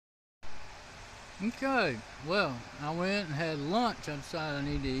Okay, well, I went and had lunch. I decided I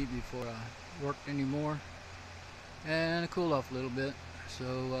need to eat before I worked anymore and cool off a little bit. So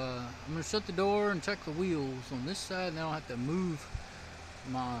I'm going to shut the door and check the wheels on this side, and then I'll have to move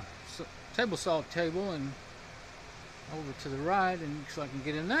my table saw table and over to the right, and so I can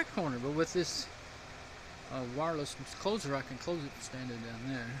get in that corner. But with this wireless closer, I can close it standing down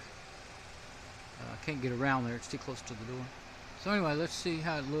there. I can't get around there, it's too close to the door. So anyway, let's see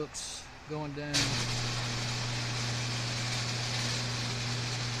how it looks going down.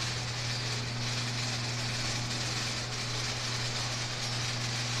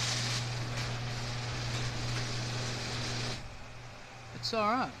 It's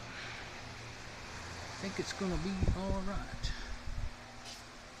alright. I think it's gonna be alright.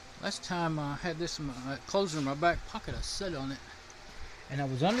 Last time I had this in my closer in my back pocket, I sat on it and I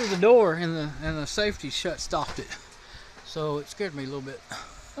was under the door and the safety shut stopped it. So it scared me a little bit.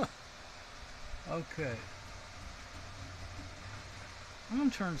 Okay.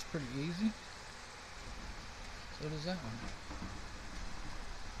 One turn's pretty easy. So does that one.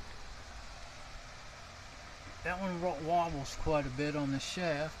 That one wobbles quite a bit on the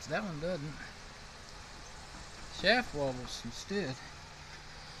shaft. That one doesn't. Shaft wobbles instead.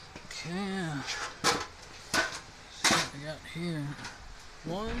 Okay. So what we got here.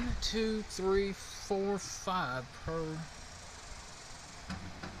 1, 2, 3, 4, 5 per.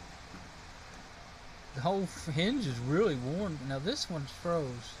 The whole hinge is really worn. Now this one's froze.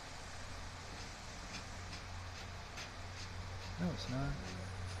 No, it's not.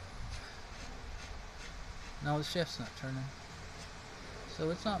 No, the shaft's not turning. So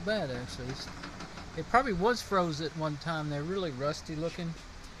it's not bad actually. It probably was froze at one time. They're really rusty looking.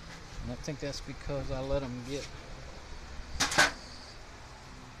 And I think that's because I let them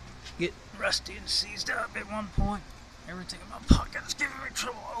get rusty and seized up at one point. Everything in my pocket is giving me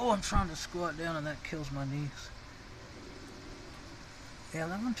trouble. Oh, I'm trying to squat down and that kills my knees. Yeah,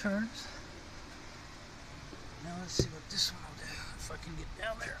 that one turns. Now let's see what this one will do. If I can get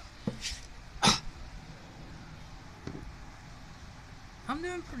down there. I'm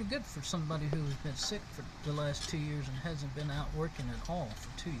doing pretty good for somebody who's been sick for the last 2 years and hasn't been out working at all for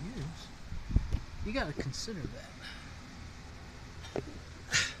 2 years. You gotta consider that. There's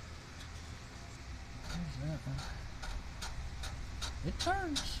that one. It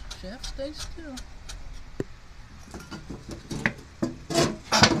turns. Shaft stays still.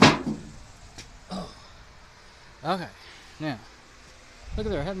 Oh. Okay. Now, look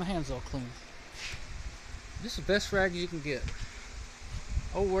at there. I had my hands all clean. This is the best rag you can get.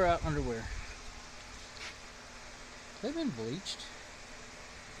 Oh, we're out underwear. They've been bleached.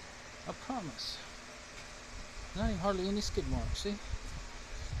 I promise. Not even hardly any skid marks. See?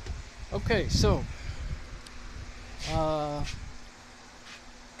 Okay, so.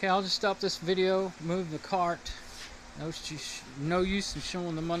 Okay, I'll just stop this video, move the cart. No use in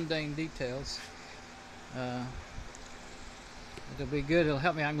showing the mundane details. It'll be good, it'll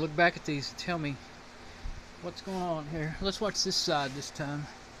help me. I can look back at these and tell me what's going on here. Let's watch this side this time.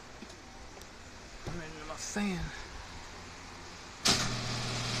 I'm into my fan.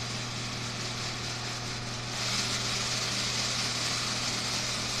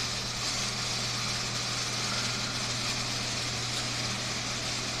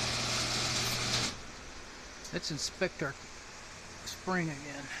 Let's inspect our spring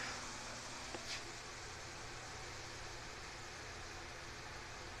again.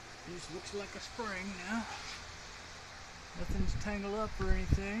 This looks like a spring now. Nothing's tangled up or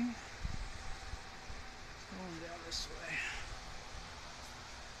anything. It's going down this way.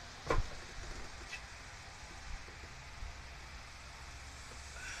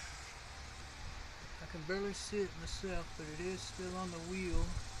 I can barely see it myself, but it is still on the wheel.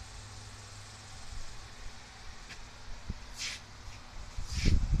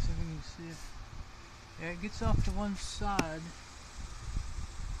 See it. Yeah, it gets off to one side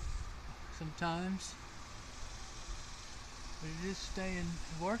sometimes, but it is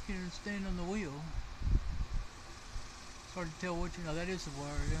working and staying on the wheel. It's hard to tell which. No, that is the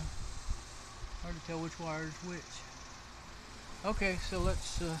wire. Yeah, hard to tell which wire is which. Okay, so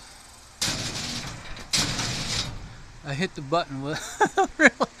let's. I hit the button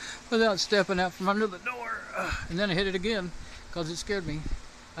without stepping out from under the door, and then I hit it again because it scared me.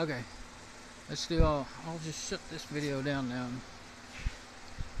 Okay, let's do I'll just shut this video down now and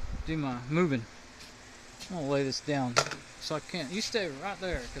do my moving. I'm gonna lay this down so I can't. You stay right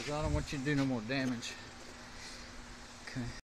there because I don't want you to do no more damage. Okay.